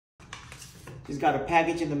Just got a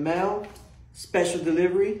package in the mail. Special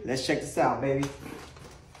delivery. Let's check this out, baby.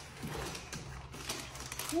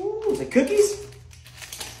 Ooh, is it cookies?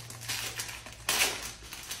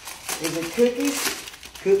 Is it cookies?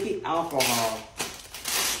 Cookie alcohol.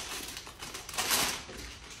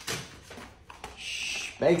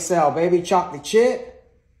 Bakesale, baby. Chocolate chip.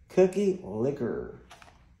 Cookie liquor.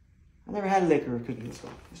 I never had liquor or cookie. Let's go.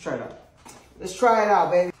 Let's try it out. Let's try it out,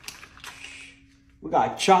 baby. We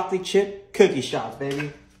got chocolate chip cookie shots,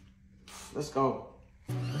 baby. Let's go.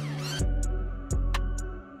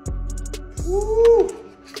 Woo!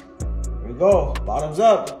 Here we go. Bottoms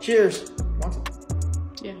up. Cheers. Want some?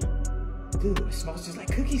 Yeah. Dude, it smells just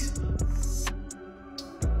like cookies.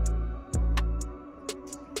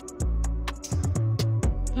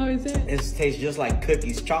 How is it? It tastes just like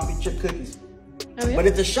cookies. Chocolate chip cookies. Oh, yeah? But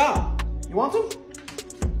it's a shot. You want some?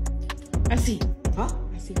 I see. Huh?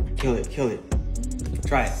 I see. Kill it. Kill it.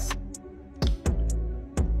 Try it.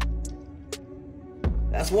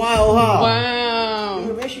 That's wild, huh? Wow.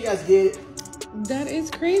 Dude, make sure you guys get it. That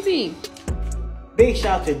is crazy. Big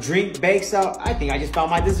shout out to Drink Bakesale. I think I just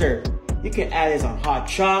found my dessert. You can add this on hot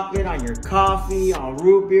chocolate, on your coffee, on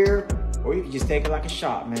root beer, or you can just take it like a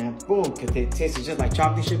shot, man. Boom, because it tastes just like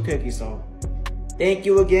chocolate chip cookies. So, thank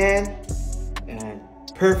you again. And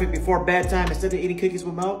perfect before bedtime, instead of eating cookies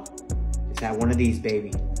with milk, just have one of these,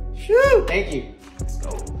 baby. Shoo! Thank you. Let's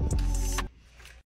go.